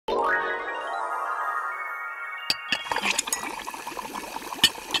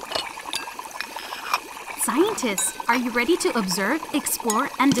scientists, are you ready to observe, explore,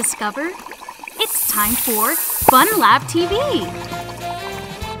 and discover? It's time for Fun Lab TV!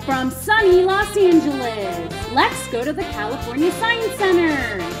 From sunny Los Angeles, let's go to the California Science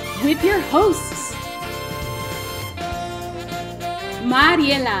Center with your hosts,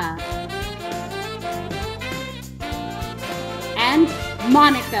 Mariela and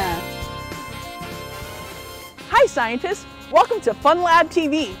Monica. Hi scientists, welcome to Fun Lab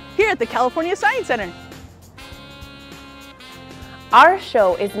TV here at the California Science Center. Our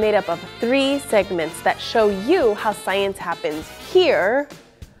show is made up of 3 segments that show you how science happens here,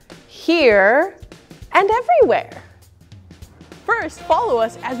 and everywhere. First, follow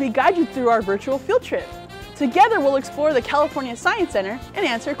us as we guide you through our virtual field trip. Together we'll explore the California Science Center and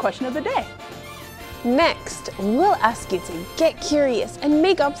answer a question of the day. Next, we'll ask you to get curious and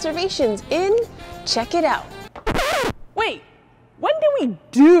make observations in Check It Out. Wait, when do we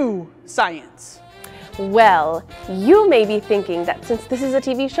do science? Well, you may be thinking that since this is a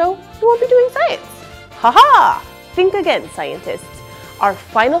TV show, we won't be doing science. Haha! Think again, scientists. Our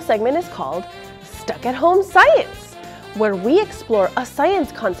final segment is called Stuck at Home Science, where we explore a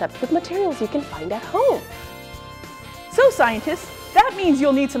science concept with materials you can find at home. So scientists, that means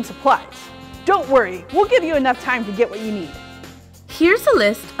you'll need some supplies. Don't worry, we'll give you enough time to get what you need. Here's a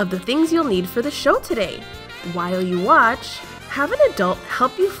list of the things you'll need for the show today. While you watch, have an adult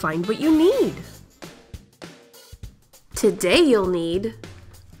help you find what you need. Today you'll need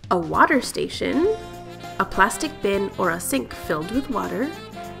a water station, a plastic bin or a sink filled with water,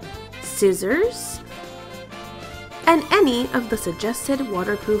 scissors, and any of the suggested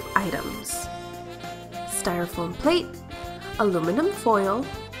waterproof items. Styrofoam plate, aluminum foil,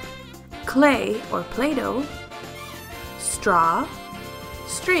 clay or Play-Doh, straw,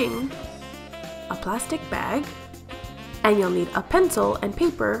 string, a plastic bag, and you'll need a pencil and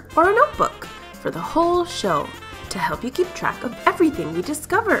paper or a notebook for the whole show to help you keep track of everything we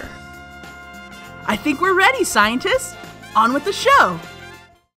discover. I think we're ready, scientists! On with the show!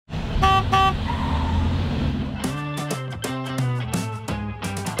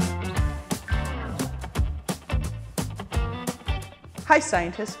 Hi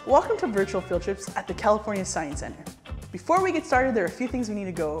scientists, welcome to Virtual Field Trips at the California Science Center. Before we get started, there are a few things we need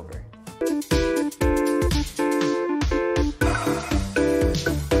to go over.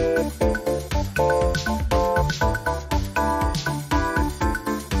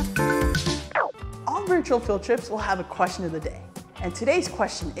 All virtual field trips will have a question of the day. And today's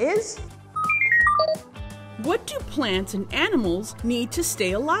question is, what do plants and animals need to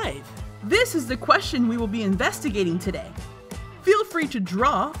stay alive? This is the question we will be investigating today. Feel free to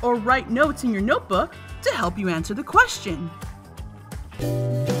draw or write notes in your notebook to help you answer the question.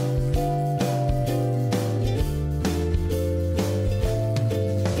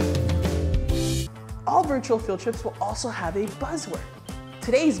 All virtual field trips will also have a buzzword.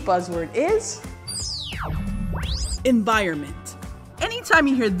 Today's buzzword is environment. Anytime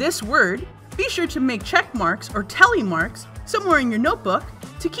you hear this word, be sure to make check marks or tally marks somewhere in your notebook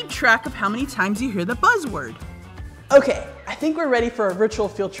to keep track of how many times you hear the buzzword. Okay, I think we're ready for a virtual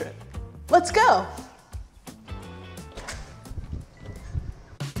field trip. Let's go!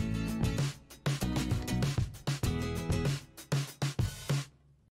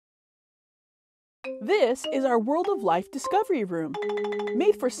 This is our World of Life Discovery Room,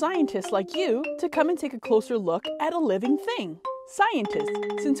 made for scientists like you to come and take a closer look at a living thing.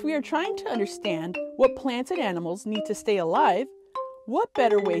 Scientists, since we are trying to understand what plants and animals need to stay alive, what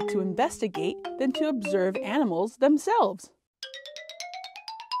better way to investigate than to observe animals themselves?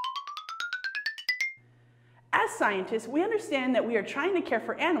 As scientists, we understand that we are trying to care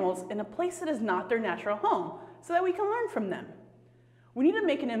for animals in a place that is not their natural home so that we can learn from them. We need to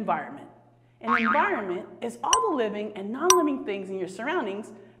make an environment. An environment is all the living and non-living things in your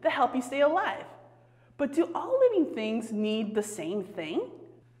surroundings that help you stay alive. But do all living things need the same thing?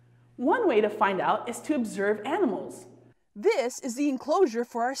 One way to find out is to observe animals. This is the enclosure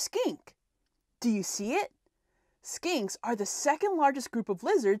for our skink. Do you see it? Skinks are the second largest group of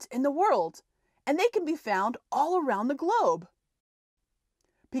lizards in the world, and they can be found all around the globe.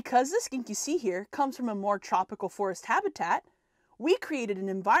 Because the skink you see here comes from a more tropical forest habitat, we created an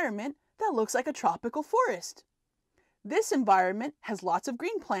environment that looks like a tropical forest. This environment has lots of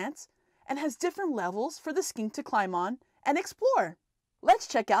green plants and has different levels for the skink to climb on and explore. Let's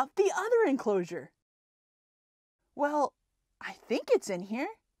check out the other enclosure. Well, I think it's in here.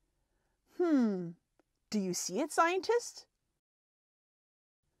 Do you see it, scientists?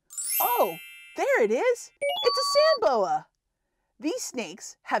 Oh, there it is! It's a sand boa! These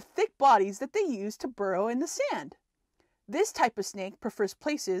snakes have thick bodies that they use to burrow in the sand. This type of snake prefers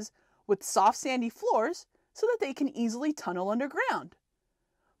places with soft sandy floors so that they can easily tunnel underground.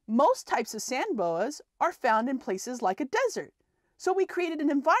 Most types of sand boas are found in places like a desert, so we created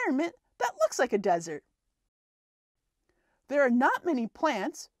an environment that looks like a desert. There are not many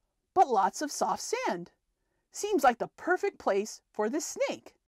plants, but lots of soft sand. Seems like the perfect place for this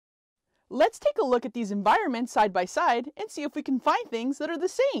snake. Let's take a look at these environments side by side and see if we can find things that are the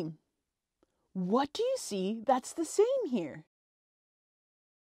same. What do you see that's the same here?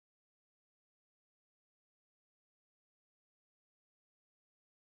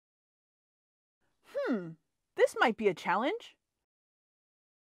 This might be a challenge.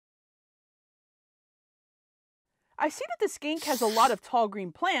 I see that the skink has a lot of tall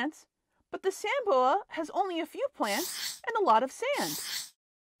green plants, but the sand boa has only a few plants and a lot of sand.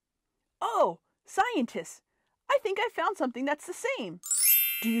 Oh, scientists, I think I found something that's the same.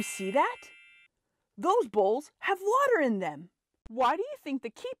 Do you see that? Those bowls have water in them. Why do you think the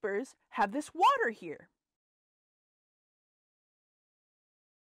keepers have this water here?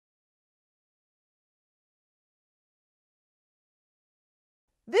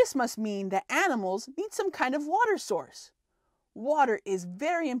 This must mean that animals need some kind of water source. Water is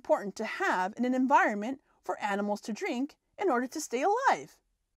very important to have in an environment for animals to drink in order to stay alive.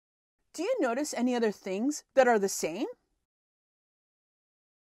 Do you notice any other things that are the same?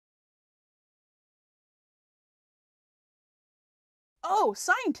 Oh,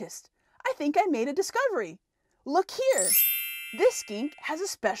 scientist, I think I made a discovery. Look here. This skink has a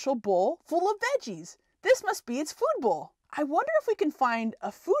special bowl full of veggies. This must be its food bowl. I wonder if we can find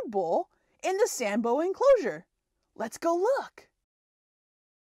a food bowl in the sand boa enclosure. Let's go look.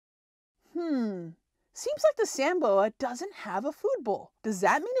 Seems like the sand boa doesn't have a food bowl. Does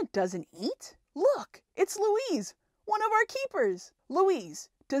that mean it doesn't eat? Look, it's Louise, one of our keepers. Louise,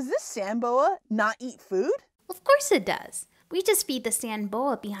 does this sand boa not eat food? Of course it does. We just feed the sand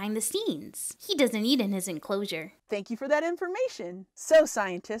boa behind the scenes. He doesn't eat in his enclosure. Thank you for that information. So,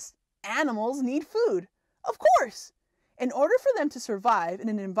 scientists, animals need food. Of course. In order for them to survive in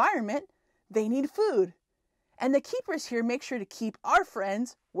an environment, they need food. And the keepers here make sure to keep our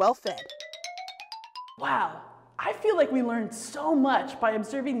friends well fed. Wow, I feel like we learned so much by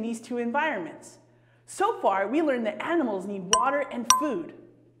observing these two environments. So far, we learned that animals need water and food.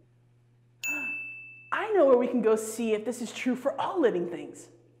 I know where we can go see if this is true for all living things.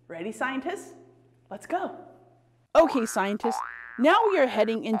 Ready, scientists? Let's go. Okay, scientists, now we are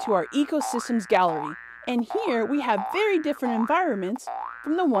heading into our ecosystems gallery. And here we have very different environments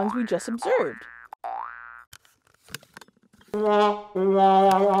from the ones we just observed.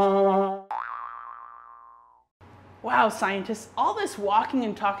 Wow, scientists, all this walking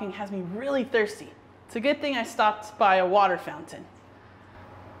and talking has me really thirsty. It's a good thing I stopped by a water fountain.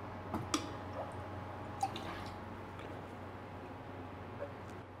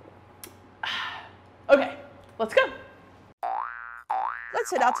 Okay, let's go.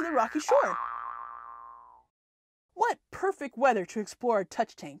 Let's head out to the rocky shore. What perfect weather to explore a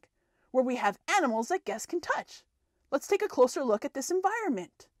touch tank, where we have animals that guests can touch. Let's take a closer look at this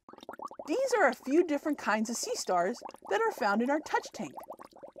environment. These are a few different kinds of sea stars that are found in our touch tank.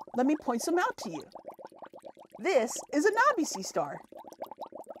 Let me point some out to you. This is a knobby sea star.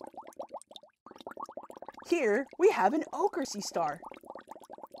 Here we have an ochre sea star,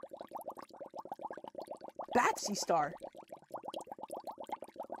 bat sea star,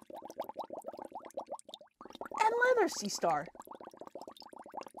 and leather sea star.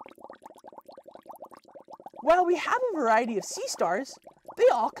 While we have a variety of sea stars, they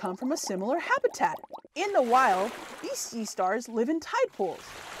all come from a similar habitat. In the wild, these sea stars live in tide pools,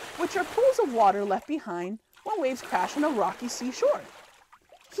 which are pools of water left behind when waves crash on a rocky seashore.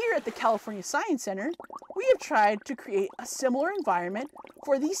 Here at the California Science Center, we have tried to create a similar environment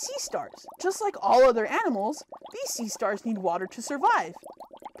for these sea stars. Just like all other animals, these sea stars need water to survive.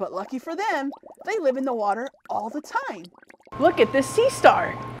 But lucky for them, they live in the water all the time. Look at this sea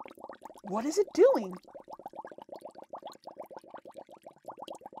star. What is it doing?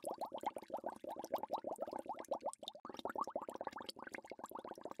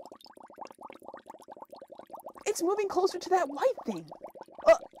 It's moving closer to that white thing.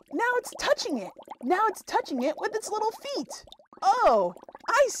 Now it's touching it. Now it's touching it with its little feet. Oh,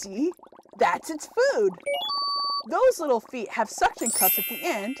 I see. That's its food. Those little feet have suction cups at the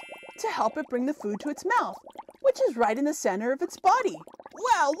end to help it bring the food to its mouth, which is right in the center of its body.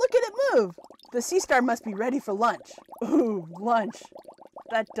 Wow, look at it move. The sea star must be ready for lunch. Ooh, lunch.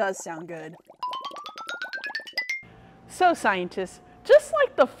 That does sound good. So, scientists, just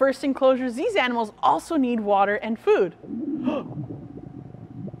like the first enclosures, these animals also need water and food.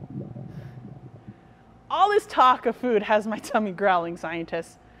 All this talk of food has my tummy growling,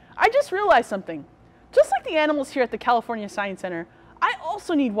 scientists. I just realized something. Just like the animals here at the California Science Center, I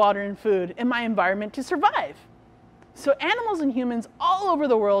also need water and food in my environment to survive. So animals and humans all over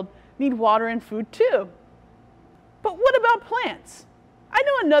the world need water and food too. But what about plants? I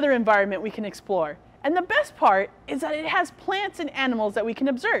know another environment we can explore, and the best part is that it has plants and animals that we can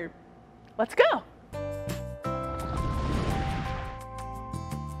observe. Let's go!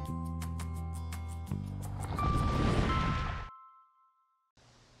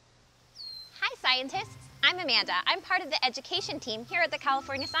 Hi scientists, I'm Amanda. I'm part of the education team here at the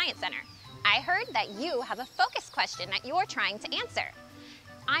California Science Center. I heard that you have a focus question that you're trying to answer.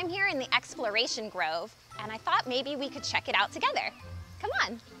 I'm here in the Exploration Grove, and I thought maybe we could check it out together. Come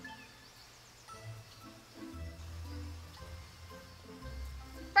on.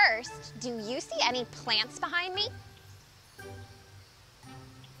 First, do you see any plants behind me?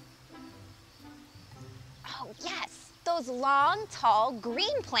 Oh yes, those long, tall,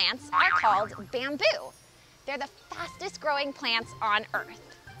 green plants are called bamboo. They're the fastest growing plants on Earth.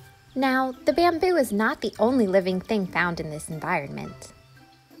 Now, the bamboo is not the only living thing found in this environment.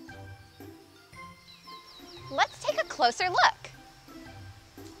 Let's take a closer look.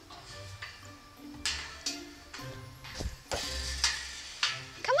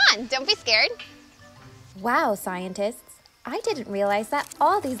 Come on, don't be scared. Wow, scientists! I didn't realize that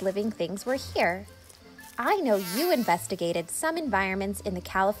all these living things were here. I know you investigated some environments in the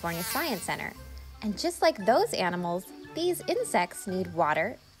California Science Center, and just like those animals, these insects need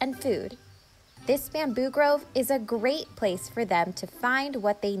water and food. This bamboo grove is a great place for them to find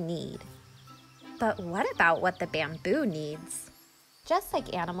what they need. But what about what the bamboo needs? Just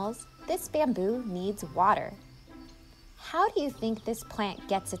like animals, this bamboo needs water. How do you think this plant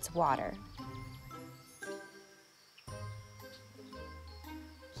gets its water?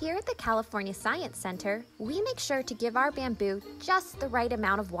 Here at the California Science Center, we make sure to give our bamboo just the right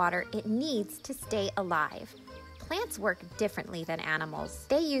amount of water it needs to stay alive. Plants work differently than animals.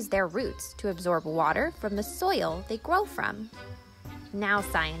 They use their roots to absorb water from the soil they grow from. Now,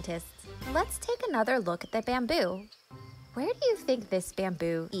 scientists, let's take another look at the bamboo. Where do you think this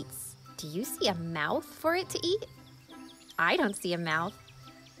bamboo eats? Do you see a mouth for it to eat? I don't see a mouth.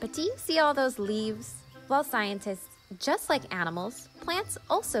 But do you see all those leaves? Well, scientists, just like animals, plants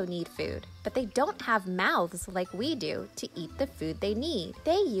also need food, but they don't have mouths like we do to eat the food they need.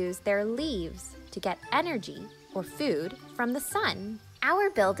 They use their leaves to get energy or food from the sun. Our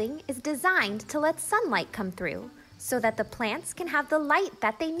building is designed to let sunlight come through so that the plants can have the light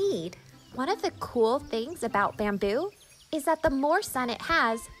that they need. One of the cool things about bamboo is that the more sun it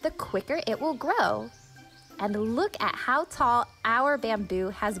has, the quicker it will grow. And look at how tall our bamboo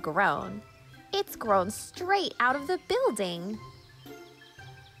has grown. It's grown straight out of the building.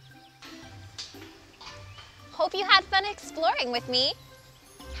 Hope you had fun exploring with me.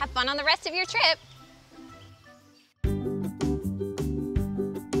 Have fun on the rest of your trip.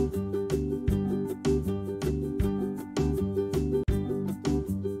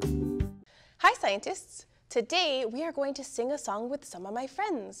 Hi scientists! Today we are going to sing a song with some of my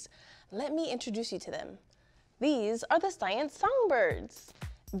friends. Let me introduce you to them. These are the science songbirds.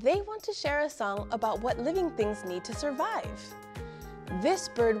 They want to share a song about what living things need to survive. This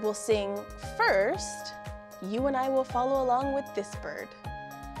bird will sing first. You and I will follow along with this bird.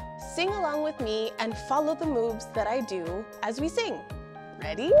 Sing along with me and follow the moves that I do as we sing.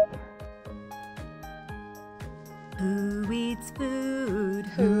 Ready? Who eats food?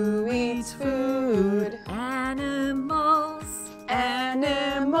 Who eats food? Animals.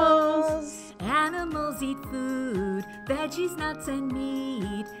 Animals. Animals eat food, veggies, nuts, and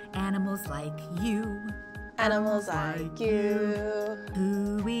meat. Animals like you. Animals like you.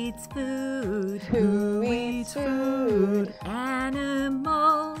 Who eats food? Who eats food?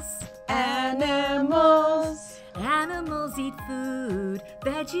 Animals. Animals. Animals eat food,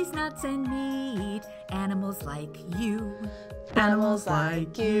 veggies, nuts, and meat. Animals like you. Animals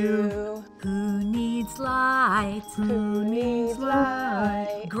like you. Who needs light? Who needs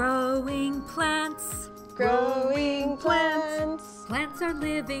light? Growing plants. Growing plants. Plants are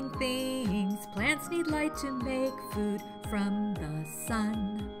living things. Plants need light to make food from the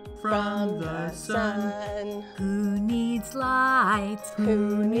sun. From the sun. Who needs light?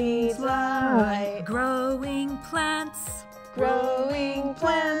 Who needs light? Growing plants. Growing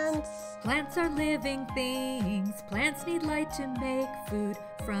plants. Plants are living things. Plants need light to make food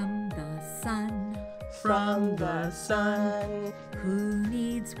from the sun. From the sun. Who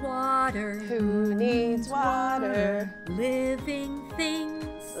needs water? Who needs water? Living things.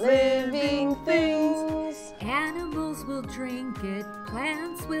 Living things. Animals will drink it.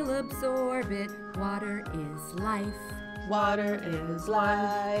 Plants will absorb it. Water is life. Water is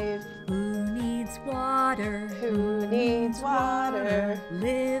life. Who needs water? Who needs water?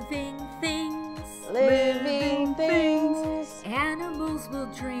 Living things. Living things. Animals will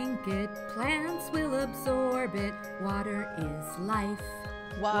drink it, plants will absorb it. Water is life.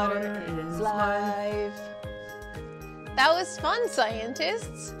 Water is life. That was fun,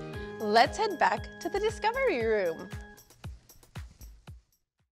 scientists. Let's head back to the discovery room.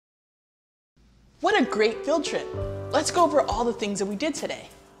 What a great field trip! Let's go over all the things that we did today.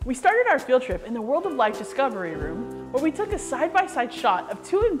 We started our field trip in the World of Life Discovery Room, where we took a side-by-side shot of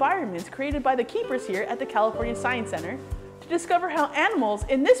two environments created by the keepers here at the California Science Center to discover how animals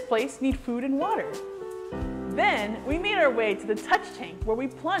in this place need food and water. Then, we made our way to the touch tank, where we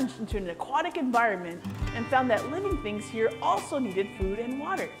plunged into an aquatic environment and found that living things here also needed food and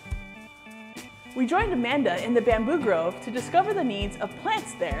water. We joined Amanda in the bamboo grove to discover the needs of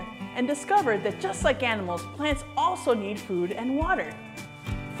plants there and discovered that just like animals, plants also need food and water.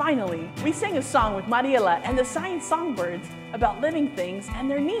 Finally, we sang a song with Mariela and the Science Songbirds about living things and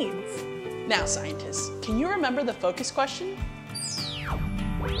their needs. Now, scientists, can you remember the focus question?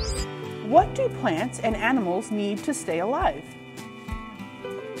 What do plants and animals need to stay alive?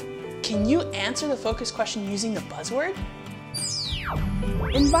 Can you answer the focus question using the buzzword?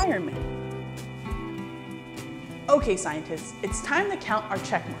 Environment. Okay, scientists, it's time to count our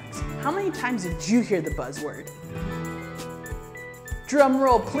check marks. How many times did you hear the buzzword? Drum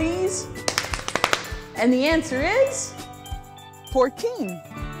roll, please. And the answer is 14.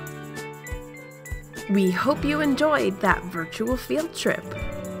 We hope you enjoyed that virtual field trip.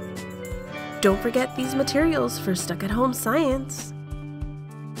 Don't forget these materials for Stuck at Home Science.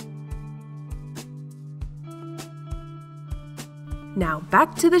 Now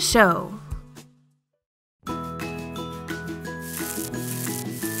back to the show.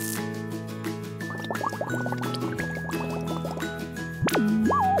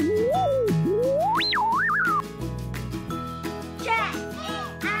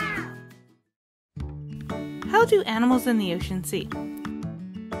 How do animals in the ocean see?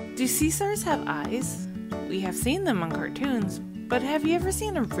 Do sea stars have eyes? We have seen them on cartoons, but have you ever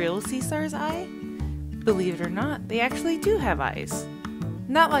seen a real sea star's eye? Believe it or not, they actually do have eyes.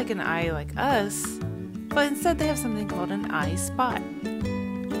 Not like an eye like us, but instead they have something called an eye spot.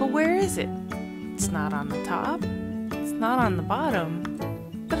 But where is it? It's not on the top, it's not on the bottom,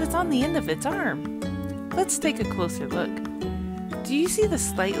 but it's on the end of its arm. Let's take a closer look. Do you see the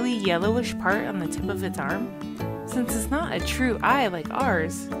slightly yellowish part on the tip of its arm? Since it's not a true eye like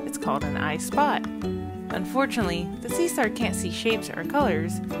ours, it's called an eye spot. Unfortunately, the sea star can't see shapes or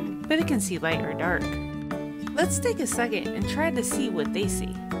colors, but it can see light or dark. Let's take a second and try to see what they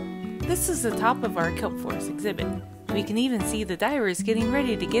see. This is the top of our kelp forest exhibit. We can even see the divers getting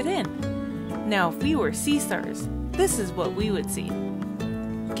ready to get in. Now, if we were sea stars, this is what we would see.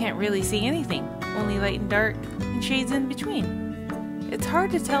 Can't really see anything, only light and dark, and shades in between. It's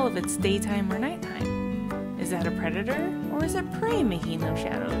hard to tell if it's daytime or nighttime. Is that a predator, or is it prey making those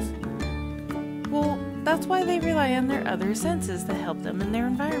shadows? Well, that's why they rely on their other senses to help them in their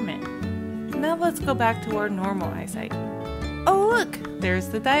environment. Now let's go back to our normal eyesight. Oh look, there's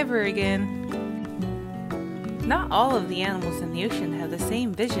the diver again. Not all of the animals in the ocean have the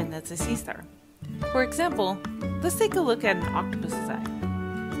same vision as a sea star. For example, let's take a look at an octopus's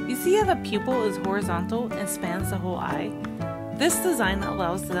eye. You see how the pupil is horizontal and spans the whole eye? This design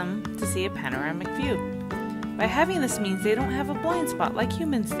allows them to see a panoramic view. By having this means they don't have a blind spot like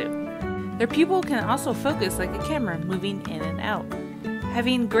humans do. Their pupil can also focus like a camera, moving in and out.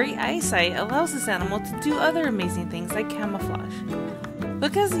 Having great eyesight allows this animal to do other amazing things like camouflage.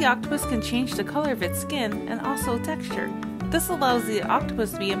 Because the octopus can change the color of its skin and also texture, this allows the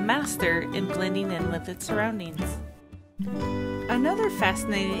octopus to be a master in blending in with its surroundings. Another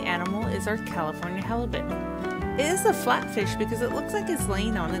fascinating animal is our California halibut. It is a flatfish because it looks like it's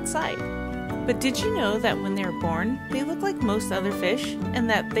laying on its side. But did you know that when they are born, they look like most other fish and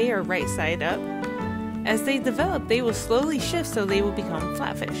that they are right side up? As they develop, they will slowly shift so they will become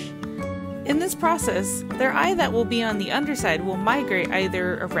flatfish. In this process, their eye that will be on the underside will migrate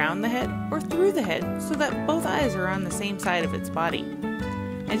either around the head or through the head so that both eyes are on the same side of its body.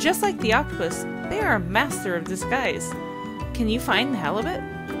 And just like the octopus, they are a master of disguise. Can you find the halibut?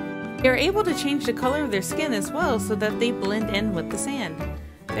 They are able to change the color of their skin as well so that they blend in with the sand.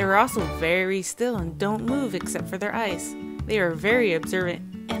 They are also very still and don't move except for their eyes. They are very observant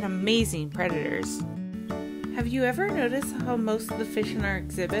and amazing predators. Have you ever noticed how most of the fish in our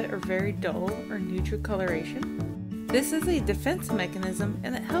exhibit are very dull or neutral coloration? This is a defense mechanism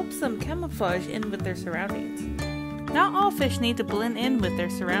and it helps them camouflage in with their surroundings. Not all fish need to blend in with their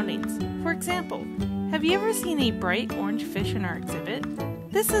surroundings. For example, Have you ever seen a bright orange fish in our exhibit?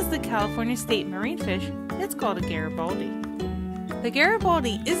 This is the California State marine fish. It's called a Garibaldi. The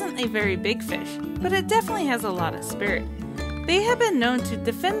Garibaldi isn't a very big fish, but it definitely has a lot of spirit. They have been known to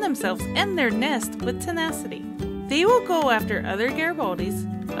defend themselves and their nest with tenacity. They will go after other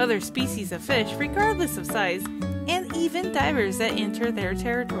Garibaldis, other species of fish regardless of size, and even divers that enter their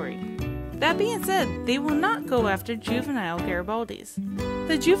territory. That being said, they will not go after juvenile Garibaldis.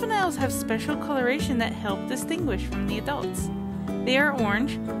 The juveniles have special coloration that help distinguish from the adults. They are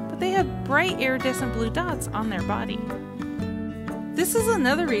orange, but they have bright iridescent blue dots on their body. This is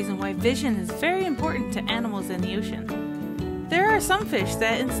another reason why vision is very important to animals in the ocean. There are some fish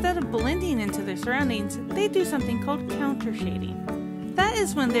that instead of blending into their surroundings, they do something called counter shading. That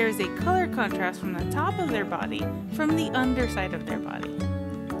is when there is a color contrast from the top of their body from the underside of their body.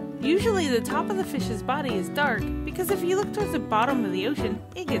 Usually the top of the fish's body is dark because if you look towards the bottom of the ocean,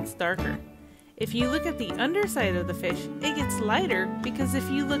 it gets darker. If you look at the underside of the fish, it gets lighter because if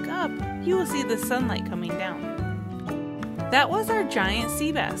you look up, you will see the sunlight coming down. That was our giant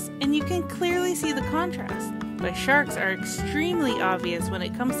sea bass, and you can clearly see the contrast, but sharks are extremely obvious when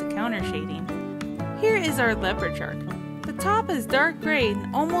it comes to counter shading. Here is our leopard shark. The top is dark gray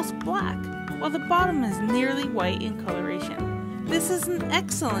and almost black, while the bottom is nearly white in coloration. This is an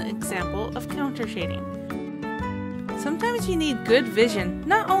excellent example of counter shading. Sometimes you need good vision,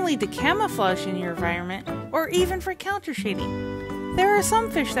 not only to camouflage in your environment, or even for counter shading. There are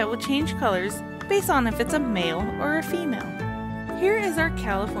some fish that will change colors based on if it's a male or a female. Here is our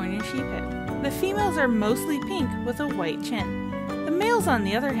California sheephead. The females are mostly pink with a white chin. The males, on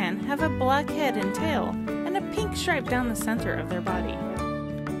the other hand, have a black head and tail, and a pink stripe down the center of their body.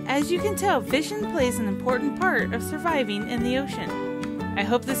 As you can tell, vision plays an important part of surviving in the ocean. I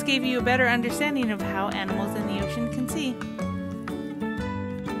hope this gave you a better understanding of how animals in the ocean can see.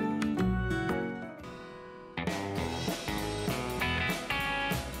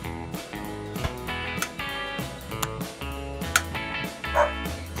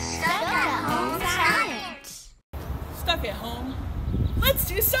 Stuck at home? Let's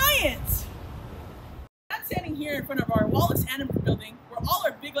do science! I'm standing here in front of our Wallace Animal Building where all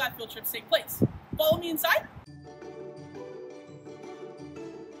our Big Lab field trips take place. Follow me inside.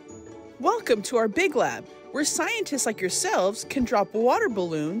 Welcome to our Big Lab, where scientists like yourselves can drop water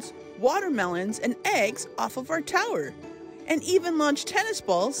balloons, watermelons, and eggs off of our tower, and even launch tennis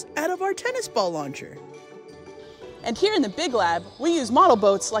balls out of our tennis ball launcher. And here in the Big Lab, we use model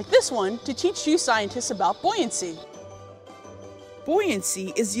boats like this one to teach you scientists about buoyancy.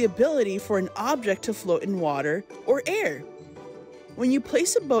 Buoyancy is the ability for an object to float in water or air. When you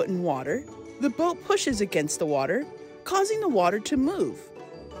place a boat in water, the boat pushes against the water, causing the water to move.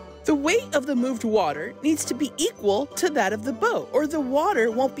 The weight of the moved water needs to be equal to that of the boat, or the water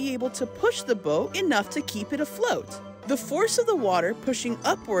won't be able to push the boat enough to keep it afloat. The force of the water pushing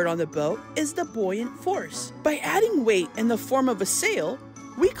upward on the boat is the buoyant force. By adding weight in the form of a sail,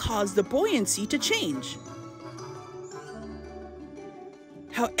 we cause the buoyancy to change.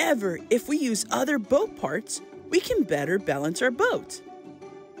 However, if we use other boat parts, we can better balance our boat.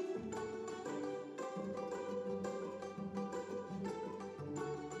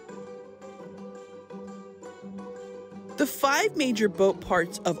 The 5 major boat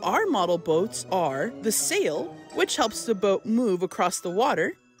parts of our model boats are the sail, which helps the boat move across the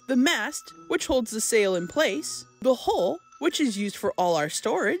water, the mast, which holds the sail in place, the hull, which is used for all our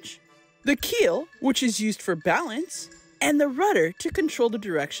storage, the keel, which is used for balance, and the rudder to control the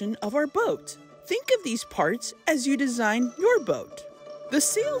direction of our boat. Think of these parts as you design your boat. The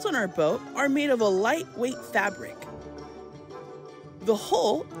sails on our boat are made of a lightweight fabric. The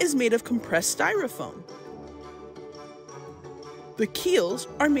hull is made of compressed styrofoam. The keels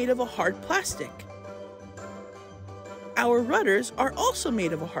are made of a hard plastic. Our rudders are also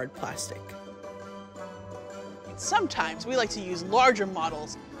made of a hard plastic. Sometimes we like to use larger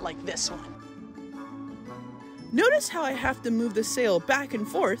models like this one. Notice how I have to move the sail back and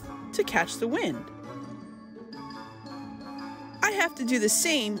forth to catch the wind. I have to do the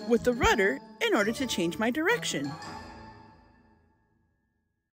same with the rudder in order to change my direction.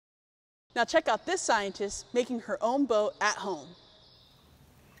 Now check out this scientist making her own boat at home.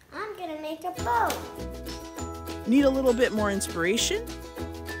 I'm gonna make a boat. Need a little bit more inspiration?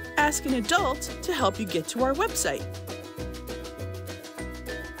 Ask an adult to help you get to our website.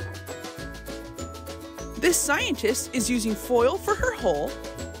 This scientist is using foil for her hull,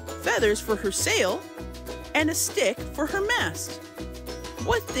 feathers for her sail, and a stick for her mast.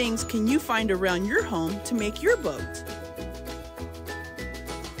 What things can you find around your home to make your boat?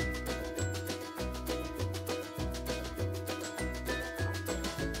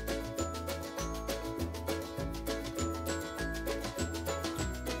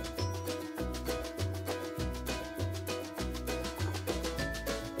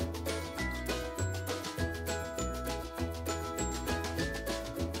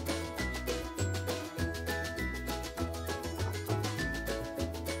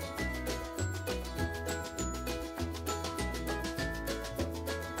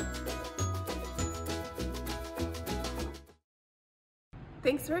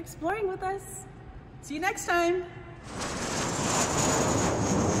 Thanks for exploring with us. See you next time.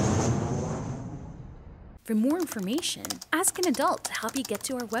 For more information, ask an adult to help you get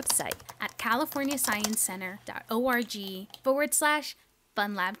to our website at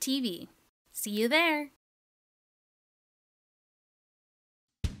californiasciencecenter.org/FunLabTV. See you there.